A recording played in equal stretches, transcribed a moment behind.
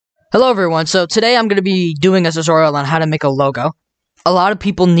Hello everyone, so today I'm going to be doing a tutorial on how to make a logo. A lot of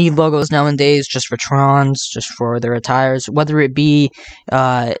people need logos nowadays just for Trons, just for their attires, whether it be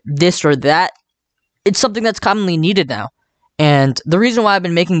this or that. It's something that's commonly needed now. And the reason why I've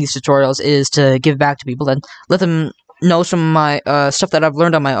been making these tutorials is to give back to people and let them know some of my stuff that I've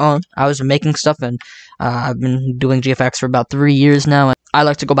learned on my own. I was making stuff and I've been doing GFX for about 3 years now. And I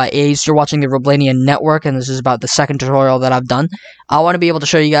like to go by A's. You're watching the Roblania Network, and this is about the second tutorial that I've done. I want to be able to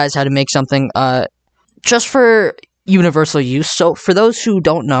show you guys how to make something just for universal use. So for those who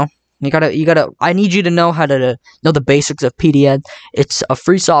don't know, I need you to know how to know the basics of PDN. It's a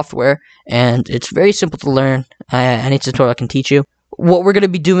free software, and it's very simple to learn. Any tutorial can teach you. What we're going to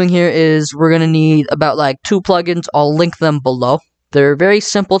be doing here is we're going to need about like 2 plugins. I'll link them below. They're very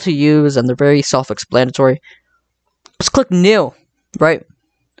simple to use, and they're very self-explanatory. Let's click New, right?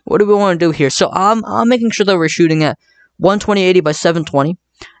 What do we want to do here? So I'm making sure that we're shooting at 120/80 by 720.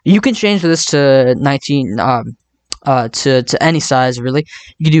 You can change this to 19 to any size really.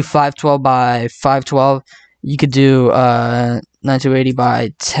 You could do 512 by 512. You could do 9280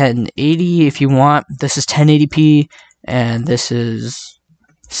 by 1080 if you want. This is 1080p and this is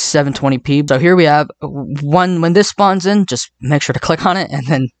 720p. So here we have when this spawns in, just make sure to click on it and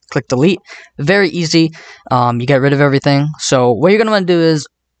then click delete. Very easy. You get rid of everything. So what you're gonna want to do is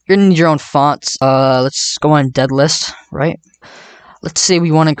you're gonna need your own fonts. Let's go on dead list, right? Let's say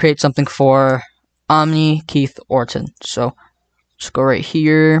we want to create something for Omni Keith Orton. So let's go right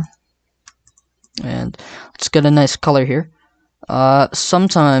here and let's get a nice color here.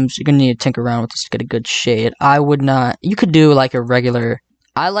 Sometimes you're gonna need to tinker around with this to get a good shade. I would not. You could do like a regular.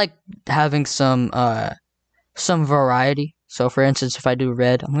 I like having some variety. So for instance, if I do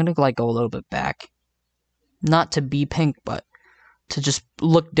red, I'm gonna like go a little bit back, not to be pink, but to just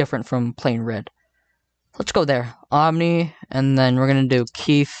look different from plain red. Let's go there, Omni, and then we're gonna do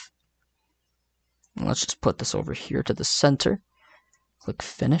Keith. Let's just put this over here to the center. Click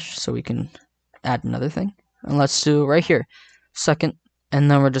finish so we can add another thing, and let's do right here, second,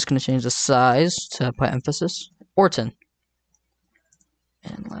 and then we're just gonna change the size to put emphasis, Orton.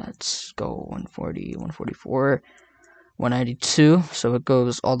 And let's go 140, 144, 192, so it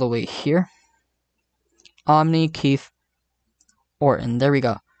goes all the way here. Omni Keith Orton. There we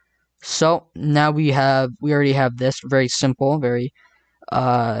go. So now we already have this. Very simple, very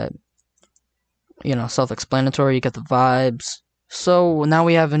self-explanatory. You get the vibes. So now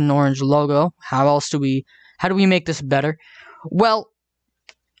we have an orange logo. How do we make this better? Well,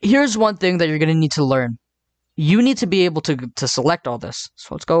 here's one thing that you're gonna need to learn. You need to be able to select all this.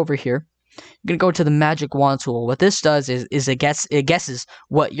 So let's go over here. You're gonna go to the magic wand tool. What this does is it guesses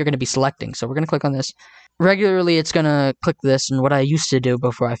what you're gonna be selecting. So we're gonna click on this. Regularly, it's gonna click this, and what I used to do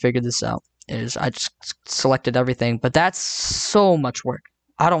before I figured this out is I just selected everything. But that's so much work.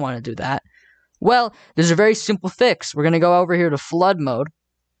 I don't want to do that. Well, there's a very simple fix. We're gonna go over here to flood mode,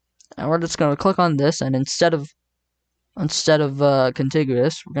 and we're just gonna click on this, and instead of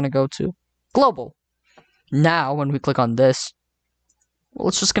contiguous, we're gonna go to global. Now, when we click on this, well,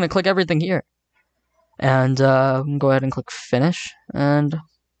 it's just going to click everything here. And go ahead and click finish. And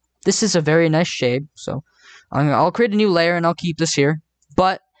this is a very nice shade. So I'll create a new layer and I'll keep this here.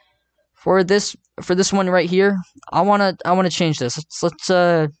 But for this one right here, I wanna change this. Let's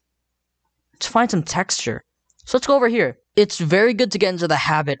find some texture. So let's go over here. It's very good to get into the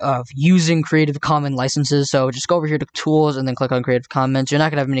habit of using Creative Commons licenses, so just go over here to Tools and then click on Creative Commons. You're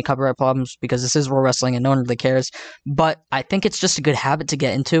not going to have any copyright problems because this is World Wrestling and no one really cares, but I think it's just a good habit to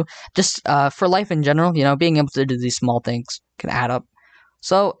get into, just for life in general. Being able to do these small things can add up.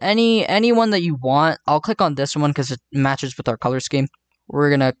 So any one that you want, I'll click on this one because it matches with our color scheme. We're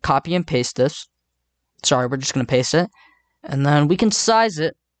going to copy and paste this. Sorry, we're just going to paste it, and then we can size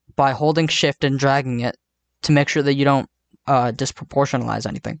it by holding Shift and dragging it to make sure that you don't disproportionalize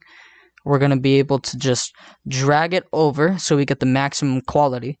anything. We're going to be able to just drag it over so we get the maximum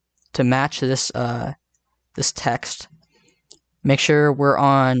quality to match this this text. Make sure we're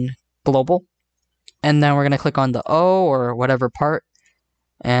on global, and then we're going to click on the O or whatever part,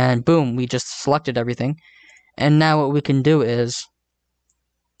 and boom, we just selected everything. And now what we can do is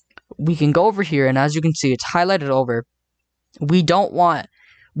we can go over here, and as you can see, it's highlighted over. We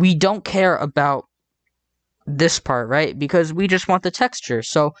don't care about this part, right? Because we just want the texture.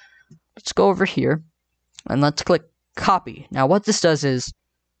 So let's go over here and let's click copy. Now what this does is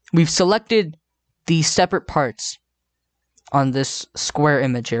we've selected the separate parts on this square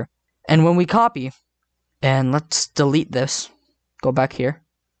image here. And when we copy, and let's delete this, go back here.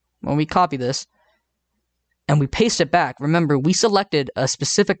 When we copy this and we paste it back, remember we selected a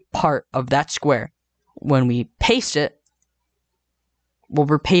specific part of that square. When we paste it, Well,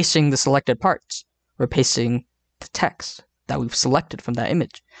 we're pasting the selected parts. We're pasting the text that we've selected from that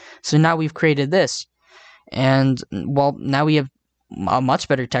image. So now we've created this. And, well, now we have a much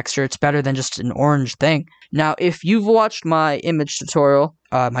better texture. It's better than just an orange thing. Now, if you've watched my image tutorial,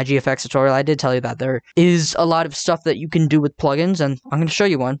 my GFX tutorial, I did tell you that there is a lot of stuff that you can do with plugins, and I'm going to show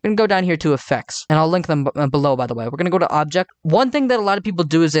you one. I'm going to go down here to effects, and I'll link them below, by the way. We're going to go to object. One thing that a lot of people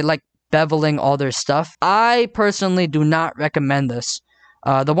do is they like beveling all their stuff. I personally do not recommend this.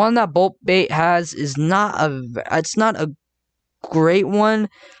 The one that BoltBait has is not a great one,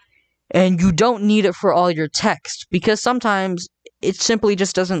 and you don't need it for all your text, because sometimes it simply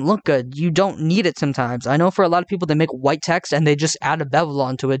just doesn't look good. You don't need it sometimes. I know for a lot of people, they make white text and they just add a bevel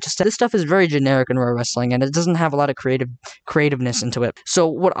onto it. Just this stuff is very generic in pro wrestling, and it doesn't have a lot of creativeness into it. So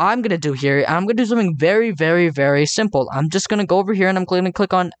what I'm gonna do here, I'm gonna do something very, very, very simple. I'm just gonna go over here and I'm gonna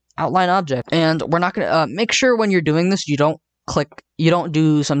click on outline object, and we're not gonna make sure when you're doing this, you don't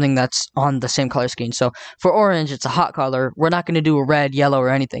do something that's on the same color scheme. So for orange, it's a hot color. We're not going to do a red, yellow, or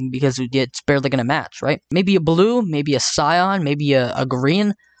anything because it's barely going to match, right? Maybe a blue, maybe a cyan, maybe a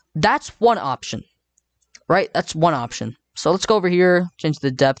green. That's one option, right? That's one option. So let's go over here, change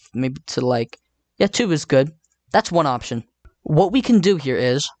the depth, maybe to like, yeah, 2 is good. That's one option. What we can do here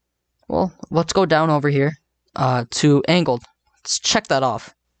is, well, let's go down over here to angled. Let's check that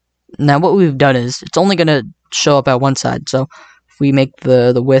off. Now what we've done is, it's only going to show up at one side. So if we make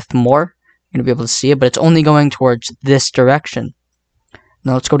the width more, you're going to be able to see it, but it's only going towards this direction.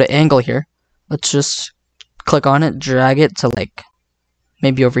 Now let's go to angle here. Let's just click on it, drag it to like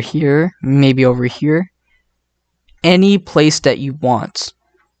maybe over here, maybe over here. Any place that you want.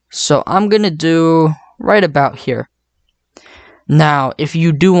 So I'm going to do right about here. Now, if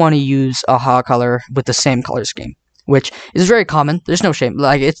you do want to use a hot color with the same color scheme, which is very common, there's no shame,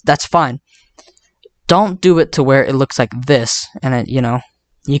 like that's fine. Don't do it to where it looks like this, and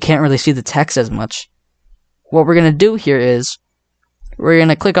you can't really see the text as much. What we're going to do here is, we're going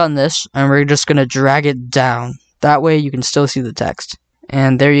to click on this, and we're just going to drag it down. That way you can still see the text.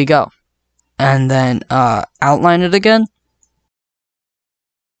 And there you go. And then outline it again.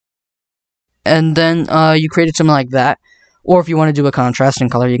 And then you created something like that. Or if you want to do a contrasting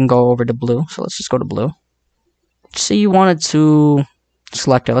color, you can go over to blue. So let's just go to blue. Say you wanted to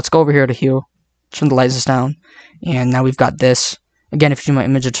select it. Let's go over here to hue. Turn the lightness down, and now we've got this. Again, if you do my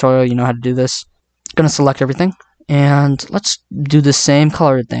image tutorial, you know how to do this. Gonna select everything, and let's do the same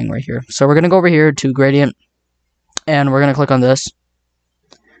color thing right here. So we're gonna go over here to gradient, and we're gonna click on this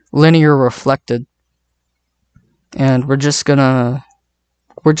linear reflected, and we're just gonna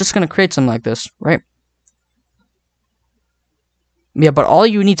create something like this, right? Yeah, but all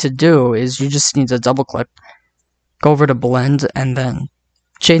you need to do is you just need to double click, go over to blend, and then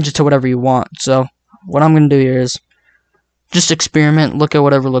change it to whatever you want. So what I'm going to do here is just experiment, look at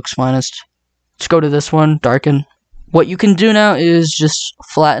whatever looks finest. Let's go to this one, darken. What you can do now is just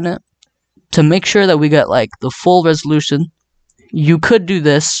flatten it to make sure that we get like the full resolution. You could do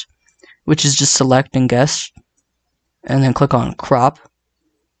this, which is just select and guess, and then click on crop,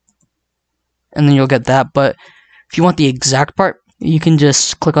 and then you'll get that. But if you want the exact part, you can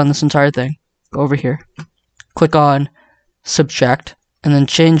just click on this entire thing, go over here, click on subtract, and then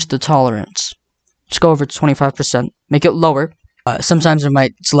change the tolerance. Just go over to 25%. Make it lower. Sometimes it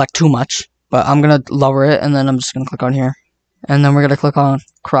might select too much, but I'm going to lower it, and then I'm just going to click on here. And then we're going to click on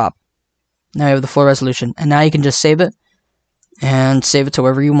crop. Now you have the full resolution. And now you can just save it, and save it to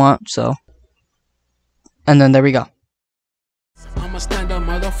wherever you want. So, and then there we go. I'm a stand-up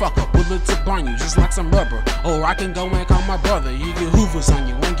motherfucker, bullet to burn you just like some rubber. Or I can go and call my brother. You get hoovers on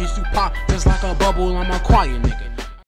you and get you popped just like a bubble. I'm a quiet nigga.